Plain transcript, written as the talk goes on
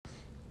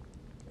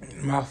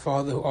My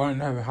Father who art in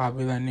heaven, hallowed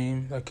be thy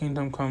name. Thy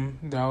kingdom come,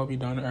 thy will be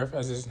done on earth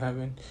as it is in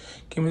heaven.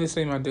 Give me this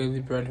day my daily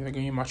bread, and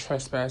forgive me my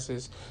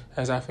trespasses,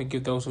 as I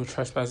forgive those who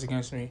trespass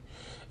against me.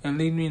 And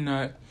lead me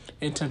not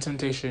into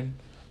temptation,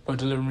 but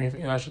deliver me from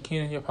evil. Your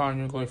kingdom, your power, and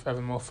your glory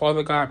forevermore.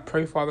 Father God,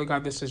 pray, Father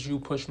God, this is you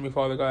push me,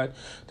 Father God,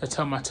 to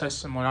tell my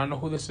testimony. I don't know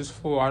who this is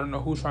for. I don't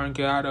know who's trying to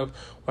get out of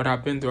what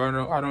I've been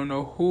through. I don't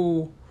know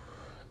who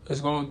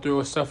is going through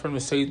or suffering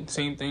the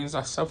same things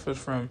I suffered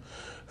from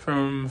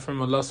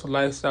a lustful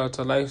lifestyle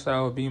to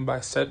lifestyle of being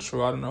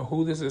bisexual. I don't know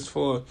who this is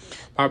for.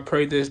 I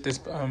pray this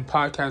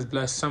podcast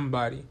bless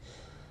somebody.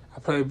 I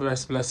pray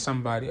bless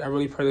somebody. I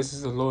really pray this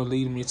is the Lord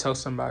leading me to tell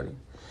somebody.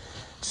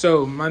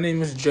 So my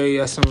name is Jay,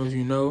 as some of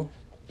you know.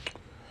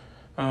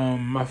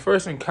 My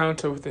first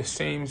encounter with the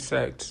same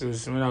sex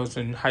was when I was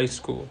in high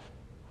school.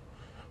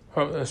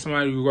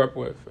 Somebody I grew up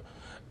with.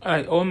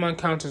 All my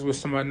encounters with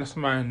somebody I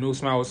knew,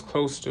 somebody I was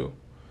close to.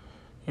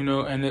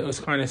 And it was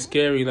kind of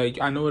scary. Like,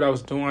 I know what I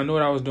was doing. I know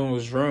what I was doing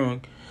was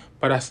wrong,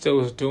 but I still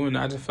was doing it.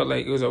 I just felt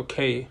like it was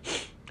okay. I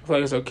felt like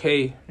it was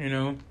okay,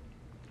 And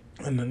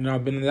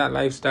I've been in that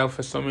lifestyle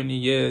for so many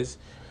years.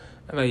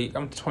 Like,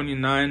 I'm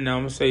 29 now.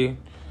 I'm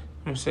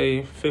gonna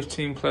say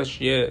 15 plus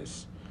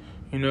years.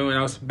 And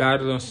I was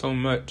battling so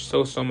much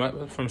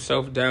from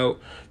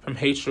self-doubt, from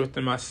hatred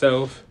within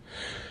myself.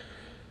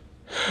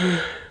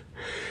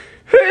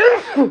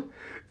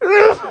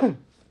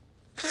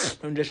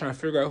 I'm just trying to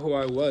figure out who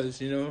I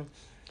was, And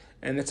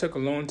it took a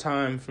long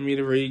time for me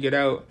to really get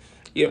out.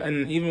 Yeah,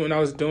 and even when I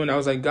was doing it, I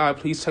was like, God,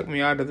 please take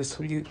me out of this.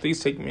 Please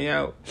take me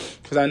out.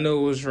 Because I know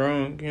it was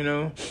wrong,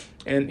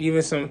 And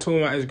even two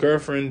of my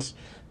ex-girlfriends,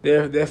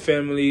 their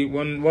family,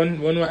 one of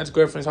my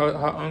ex-girlfriends,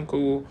 her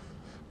uncle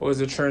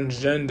was a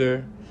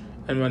transgender.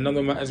 And another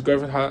of my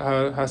ex-girlfriends,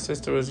 her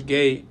sister was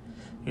gay,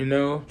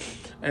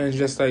 And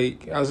just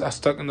like, I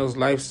stuck in those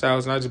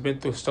lifestyles. And I just been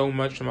through so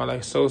much in my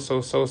life. So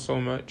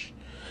much.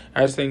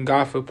 I just thank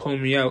God for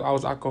pulling me out. I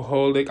was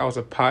alcoholic. I was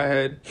a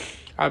pothead.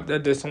 I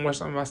did so much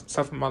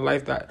stuff in my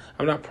life that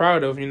I'm not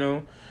proud of,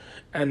 And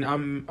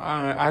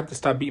I have to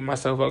stop beating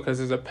myself up because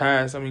it's a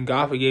past. I mean,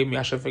 God forgave me.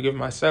 I should forgive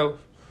myself,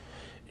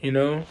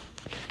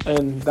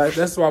 And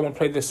that's why I want to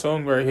play this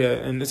song right here.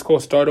 And it's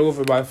called "Start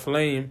Over" by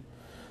Flame.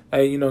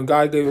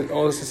 God gave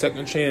all us a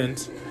second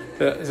chance.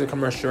 It's a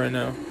commercial right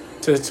now.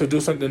 To do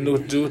something new,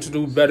 to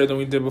do better than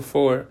we did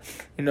before.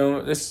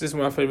 This is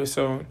my favorite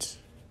songs.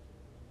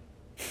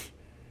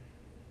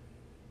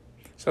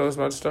 So it's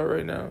about to start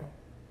right now.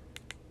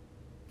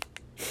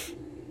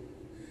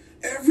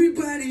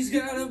 Everybody's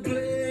got a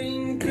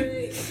blank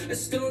page, a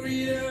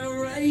story they're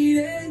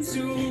writing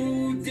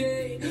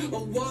today, a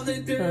wall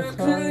that they're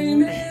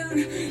climbing.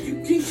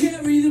 You can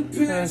carry the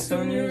past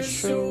on your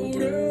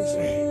shoulders.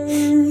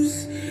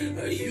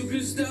 You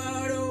can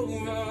start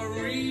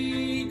over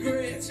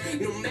regrets.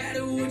 No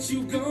matter what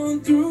you've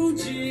gone through,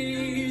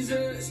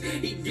 Jesus,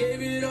 He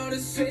gave it all to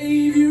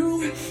save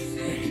you.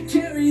 He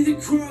carried the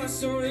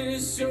cross on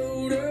His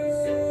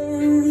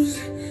shoulders,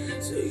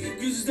 so you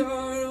can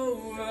start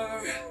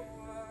over.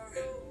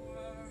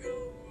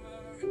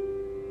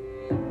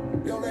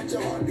 Don't let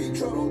your heart be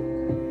troubled.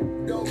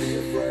 Don't be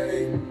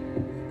afraid.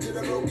 To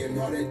the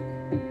broken-hearted,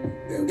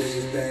 their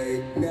wishes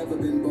paid. Never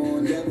been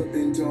born, never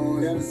been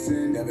torn, never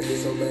sinned, never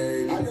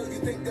disobeyed. I know you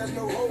think there's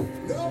no hope,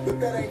 no, but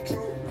that ain't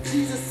true.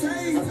 Jesus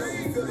saves. I know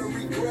you feel a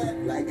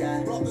regret, like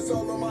I brought this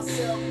all on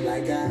myself,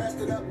 like I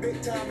messed it up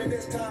big time, and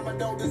this time I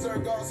don't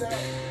deserve God's help.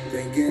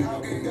 Thinking, how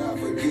can God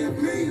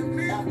forgive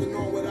me after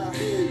knowing what I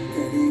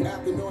did?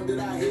 After knowing that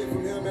I hid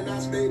from Him and I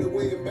stayed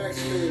away and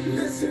backslid.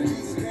 Listen,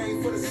 Jesus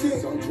came for the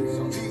sick, so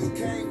true. Jesus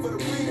came for the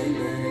weak.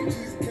 Amen.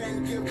 Jesus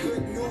came to give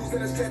good news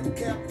and to set the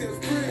captives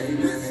free.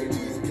 Amen. Listen,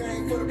 Jesus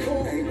came for the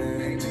poor.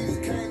 Amen. Jesus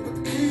came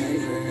with the keys.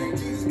 Amen.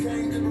 Jesus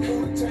came to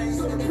remove the chains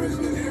of the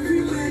prisoners.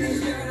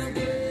 Everybody's got a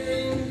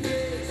blank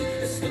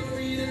page, a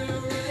story they're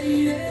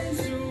writing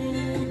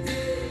today,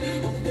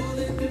 a wall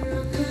that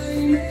they're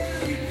climbing.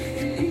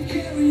 You can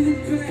carry the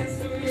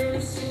past on your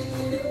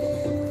shoulders.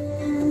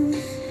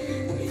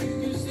 You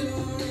can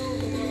start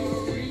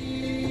over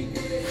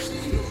regrets.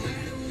 No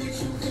matter what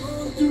you've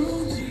gone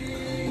through,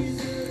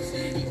 Jesus,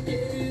 He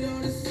gave it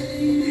all to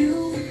save you.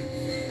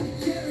 He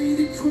carried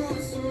the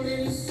cross on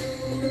His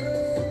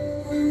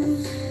shoulders,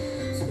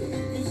 so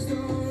you can start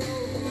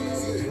over.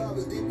 See, His love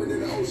is deeper than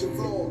the ocean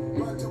floor.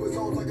 Run to His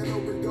arms like an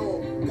open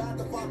door. God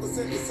the Father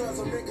sent the Son,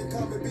 so make it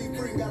come and be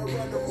free. Gotta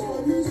run no more.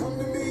 Come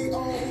to me,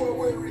 all who are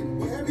weary.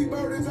 With heavy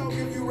burdens, I'll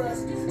give you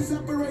rest.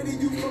 Separating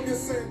you from your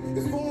sin.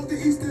 As far as the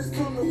east is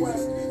from the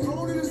west.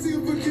 Thrown in the sea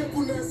of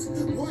forgetfulness.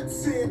 What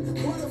sin?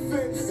 What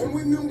offense? And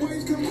when them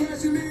waves come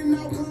crashing in,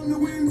 now come the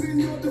winds in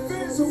your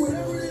defense. So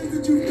whatever it is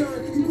that you've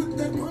done, He put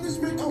that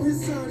punishment on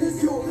His Son.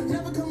 You'll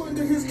never come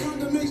under His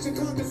condemnation.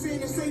 Conquer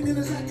sin and Satan and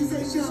His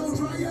accusation. So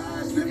dry your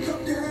eyes, lift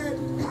up your head.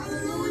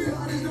 Hallelujah.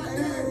 God is not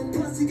dead.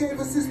 Plus He gave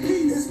us His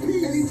peace.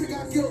 And He took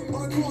our guilt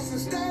on the cross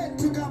instead.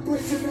 Took our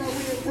place and now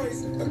we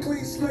embrace a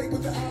clean slate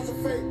with the eyes of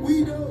faith.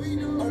 We know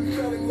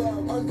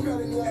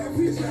unfailing love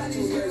is not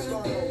too late.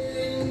 Start over.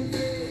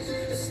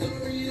 A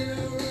story they're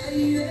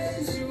writing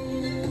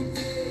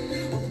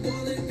today, a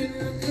wall that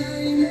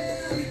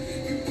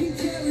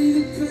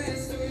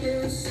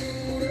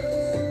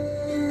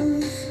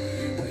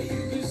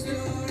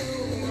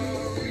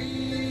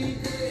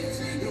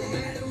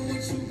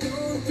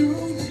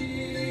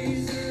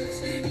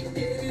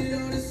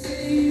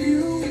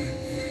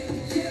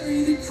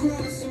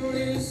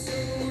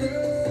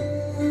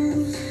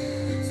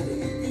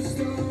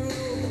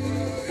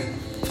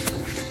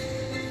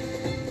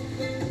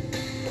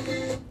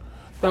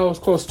that was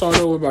called Start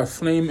Over by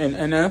Flame and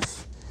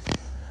NF.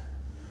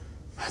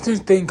 I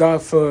just thank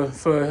God for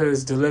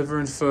his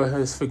deliverance, for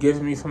his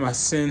forgiving me for my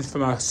sins, for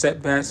my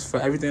setbacks, for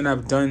everything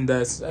I've done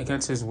that's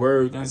against his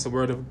word, against the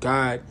word of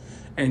God.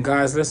 And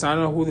guys, listen, I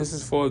don't know who this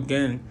is for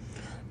again.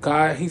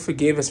 God, he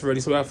forgave us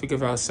already, so we have to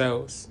forgive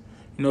ourselves.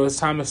 You know, it's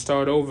time to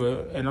start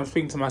over, and I'm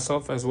speaking to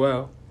myself as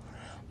well.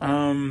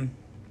 I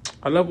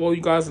love all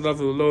you guys. I love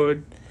the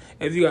Lord.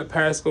 If you got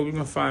Periscope, you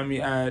can find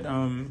me at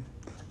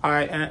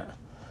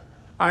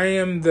I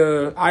am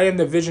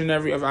the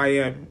visionary of I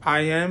am. I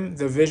am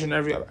the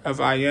visionary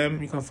of I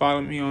am. You can follow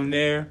me on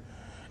there,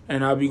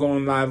 and I'll be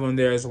going live on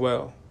there as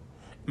well.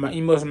 My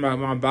email's in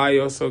my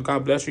bio. So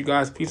God bless you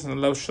guys. Peace and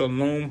love.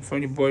 Shalom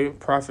from your boy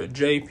Prophet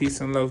J.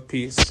 Peace and love.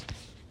 Peace.